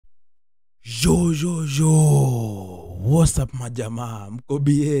Yo, what's up majamaa,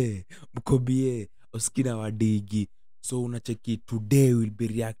 mkobie, oskina wadigi. So unacheki, today we'll be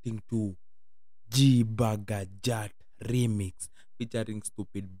reacting to BAGA JAT REMIX featuring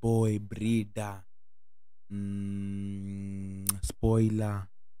Stoopid Boy, Breeder, Spoiler,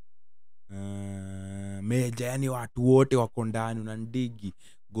 Mejja, yani watu wote wako ndani unandigi.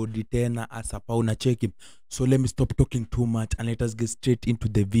 Gody Tennor asapa unacheki. So let me stop talking too much and let us get straight into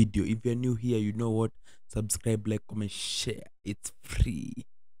the video. If you're new here, you know what? Subscribe, like, comment, share. It's free.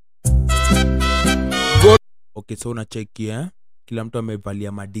 Okay, so unacheki kila mtu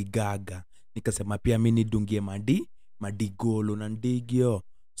amevalia madigaga. Nikasema pia mimi nidungie madigolo na ndigio.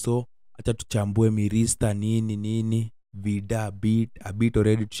 So acha tuchambue mirista nini vida beat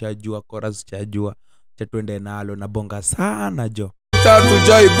already tushajua, chorus tushajua. Acha tuende nalo na bonga sana jo. Tatu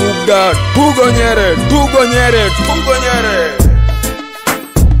jai buga, tugonyere.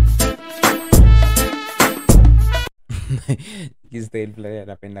 Hii style flani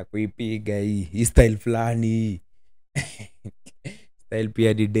napenda kuipiga hii style flani. Style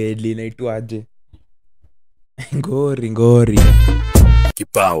pia di deadly inaitwaje? Ngori.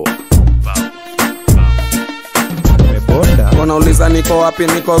 Kipao. Wanauliza niko wapi,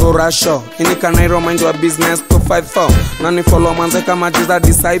 niko Rurasho. Ini Kanairo mind your business 254. Nani follow manze kama Jesus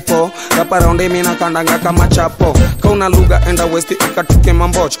disciple. Rapa round mimi na kandanga kama chapo. Kauna lugha enda west ukateke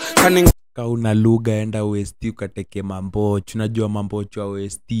mamboch. Kauna lugha enda west ukateke mamboch. Unajua mamboch wa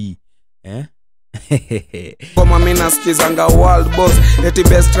west Koma mina skizanga world boss. Eti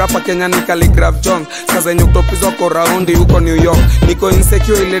best rapper Kenya ni Calligraph Jones. Sasa nyuktopizwa kwa raundi huko New York. Niko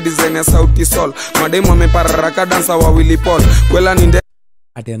insecure ile design ya Sauti Sol. Mademu wamepararaka dansa wa Willy Paul. Kwela ni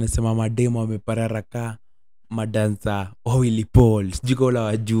ati anasema mademu wamepararaka madansa wa Willy Paul. Sijiko la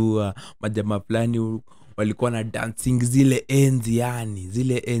wajua majamaa fulani walikuwa na dancing zile enzi, yani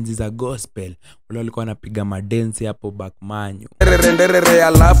zile enzi za gospel. Wale walikuwa wanapiga madensi hapo Backmanyu. Renderere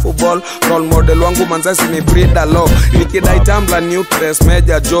alafu ball role model wangu manzasi ni Breeder Law. Nikidai Tumblr new press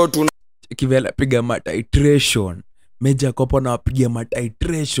Mejja JAT kivela piga matitration. Mejja kopo na wapiga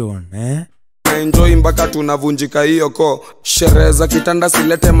matitration enjoy mpaka tunavunjika hiyo ko. Sherehe za kitanda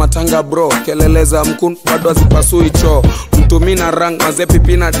silete matanga bro. Kelele za mkun bado hazipasui choo. Mtumi na rang maze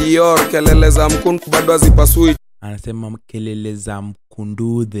pipi na Dior. Kelele za mkun bado hazipasui. Anasema kelele za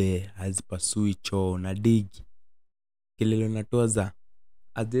mkundudhe hazipasui choo na digi. Kelele natoza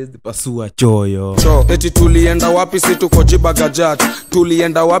hazipasua choyo. Eti tulienda wapi si tuko BAGA JAT.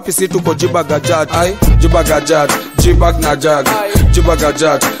 Tulienda wapi si tuko BAGA JAT. Ai BAGA JAT, BAGA na JAG. BAGA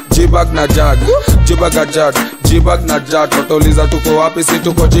JAT, BAGA na JAG. BAGA JAT, BAGA na JAT. Watauliza tuko wapi si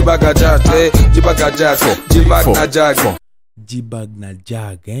tuko BAGA JAT. BAGA JAT, BAGA na JAG. BAGA na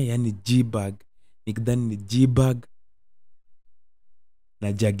JAG yani BAGA nikidhani ni BAGA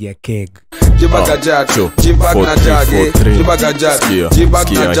na JAG ya keg. BAGA JAT, BAGA na JAG. BAGA JAT,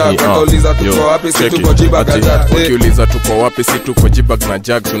 BAGA na JAG. Watauliza tuko wapi si tuko BAGA JAT. Ukiuliza tuko wapi si tuko BAGA na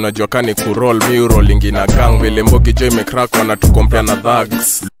JAG. Tunajua kani kuroll mi rolling na gang. Vile Mbogi Jo imecrack wanatukompea na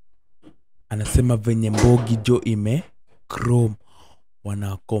thugs. Anasema venye Mbogi Jo ime chrome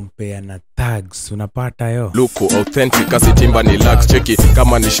wanakompea na tags. Unapata yo Luku authentic kasi timba ni lax. Cheki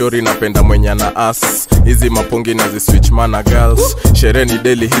kama ni shori napenda mwenye na ass. Hizi mapongi na switch mana girls. Sherehe ni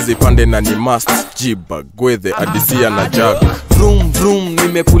daily hizi pande na ni must. BAGA gwethe adisia na JAG. Vroom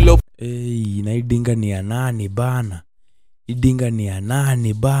nimepull up. na idinga ni ya nani bana? Idinga ni ya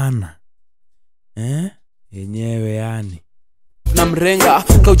nani bana? Yenyewe yani na mrenga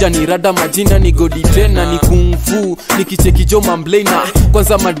kauja ni rada majina ni Gody tena ni kung fu nikicheki jo mamblena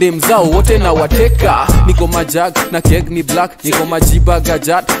kwanza madem zao wote na wateka. Niko majag na keg ni black. Niko BAGA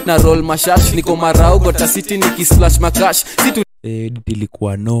JAT na roll mashash. Niko marau gota city nikisplash makash. Situ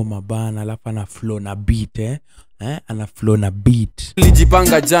ilikuwa noma bana. Alafu ana flow na beat ana flow na beat.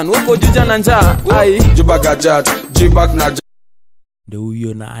 Lijipanga jan uko juja na njaa. Ai BAGA JAT, BAGA na JAG. Ndio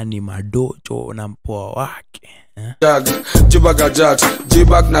huyo na ani madocho na mpoa wake BAGA JAT,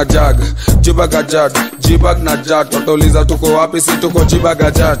 BAGA na JAG. BAGA JAT, BAGA na JAT. Watauliza tuko wapi si tuko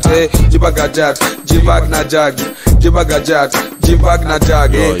BAGA JAT. BAGA JAT, BAGA na JAG. BAGA JAT, BAGA na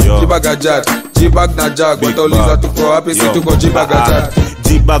JAG. BAGA JAT, BAGA na JAG. Watauliza tuko wapi si tuko BAGA JAT.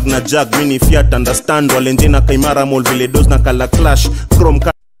 BAGA na JAG mini Fiat understand. Walenje na Kaimara mall vile dos na kala clash chrome.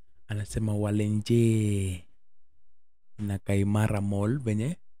 Anasema walenje na Kaimara mall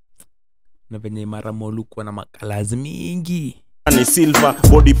venye Imara mall uko na makalazi mingi. Ni silver,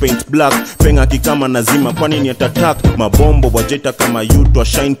 body paint black. Penga kikama nazima kwani ni attack. Mabombo wajeta kama you to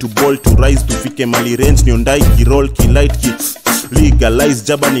shine to ball to rise to fike mali range. Ni ondai ki roll ki light ki legalize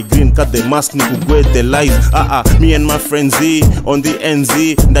jaba ni green cut the mask ni kugwe the lies. Me and my friends on the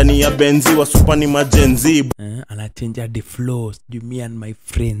NZ ndani ya benzi wasupani majenzi. Anachange the flows you me and my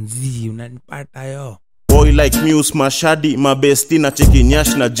friends unanipata yo. Boy like Muse, Mashadi, mabesti na cheki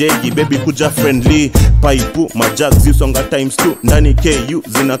nyash na jegi. Baby kuja friendly, paipu, majag ziusonga times 2. Ndani KU,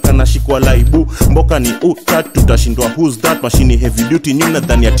 zinakana shikwa laibu. Mboka ni utat, tutashindwa who's that. Mashini heavy duty, nyuna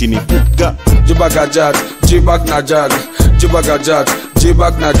dhani ya tini puga. Jibaga JAT, jibag na jag. Jibaga JAT,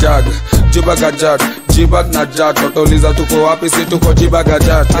 jibag na jag. Jibaga JAT, jibag na jag. Watauliza tuko wapi si tuko Jibaga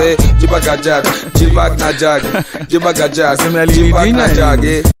JAT. Jibaga JAT, jibag na jag. Jibaga JAT, jibag na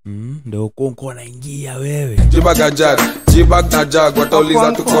jag. Ndio konko naingia wewe. Jibaga JAT, jibag na jag.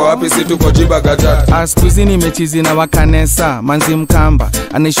 Watauliza tuko wapi si tuko Jibaga JAT. Skuizi nimechizi na wakanesa manzi mkamba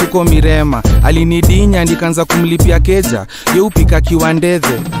anishuko mirema alinidinya ndikanza kumlipia keja yeupika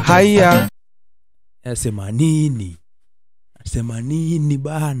kiwandethe haya Asema nini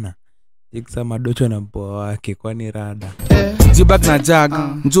bana. Ikisa madocho na mpoa wake kwani rada. Jibag na jag,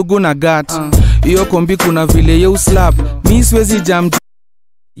 njugu na gat. Iyo kombi kuna vile ye uslap. Mi siwezi jam.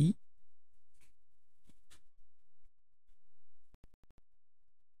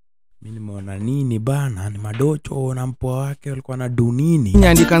 Mimi nimeona nini bana, ni madocho na mpoa wake walikuwa na do nini.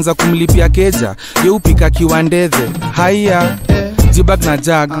 Ndikanza kumlipia keja yeupika kiwandethe haya jibag na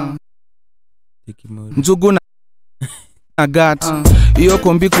jag, njugu na gat. Iyo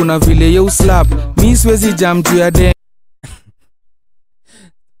kombi kuna vile ye uslap. Mi siwezi jam juu ya de.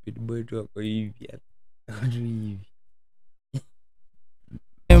 Boy tu wako hivi.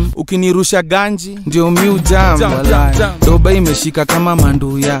 Ukinirusha ganji ndio mi ujam. Doba imeshika kama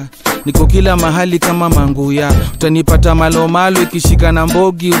manduya. Niko kila mahali kama manguya. Utanipata malo ikishika na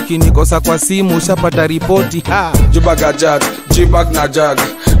mbogi. Ukinikosa kwa simu ushapata ripoti. Jibaga JAT, jibag na jag.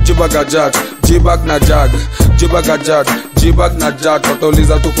 Jibaga JAT, jibag na jag. Jibaga JAT, jibag na jag.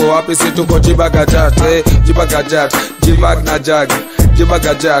 Watauliza tuko wapi si tuko Jibaga JAT. Jibaga JAT, jibag na jag.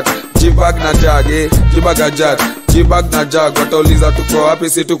 Jibaga JAT, jibag na jag. Jibaga JAT, jibag na jag. Watauliza tuko wapi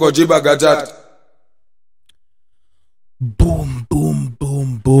si tuko Jibaga JAT. Boom boom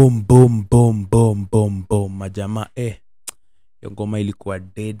boom boom boom boom boom boom boom. Majama hiyo ngoma ilikuwa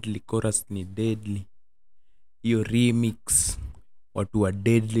deadly, chorus ni deadly. Hiyo remix watu wa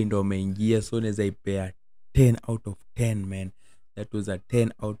deadly ndo wameingia, so naweza ipea 10 out of 10 man. That was a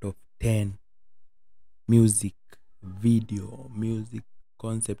 10 out of 10. Music, video, music,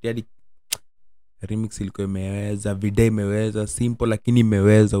 concept. Yaani remix ilikuwa imeweza, video imeweza, simple lakini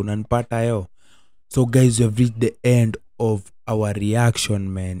imeweza, unanipata yo. So guys, you have reached the end of our reaction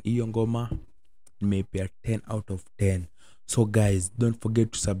man. Hiyo ngoma nimeipea 10 out of 10. So guys, don't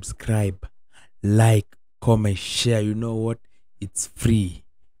forget to subscribe, like, comment, share. You know what? It's free.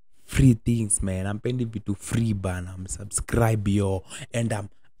 Free things man. I'm paying vitu free bana. I'm subscribe yo and I'm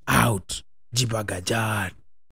out. Jibaga JAT.